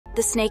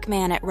The Snake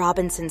Man at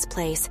Robinson's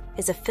Place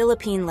is a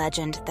Philippine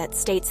legend that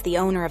states the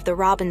owner of the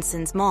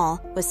Robinson's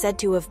Mall was said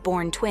to have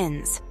born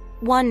twins.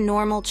 One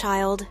normal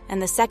child,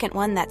 and the second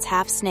one that's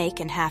half snake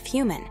and half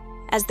human.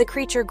 As the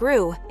creature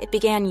grew, it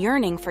began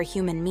yearning for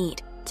human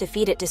meat. To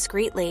feed it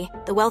discreetly,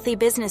 the wealthy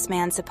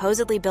businessman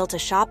supposedly built a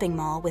shopping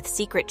mall with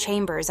secret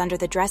chambers under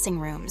the dressing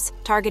rooms,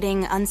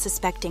 targeting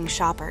unsuspecting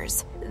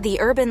shoppers. The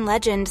urban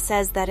legend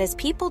says that as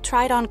people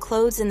tried on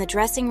clothes in the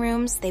dressing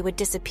rooms, they would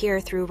disappear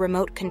through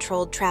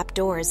remote-controlled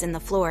trapdoors in the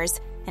floors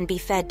and be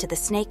fed to the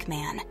Snake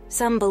Man.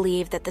 Some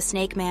believe that the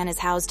Snake Man is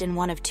housed in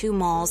one of two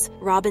malls,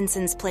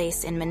 Robinson's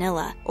Place in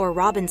Manila or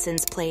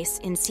Robinson's Place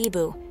in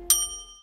Cebu,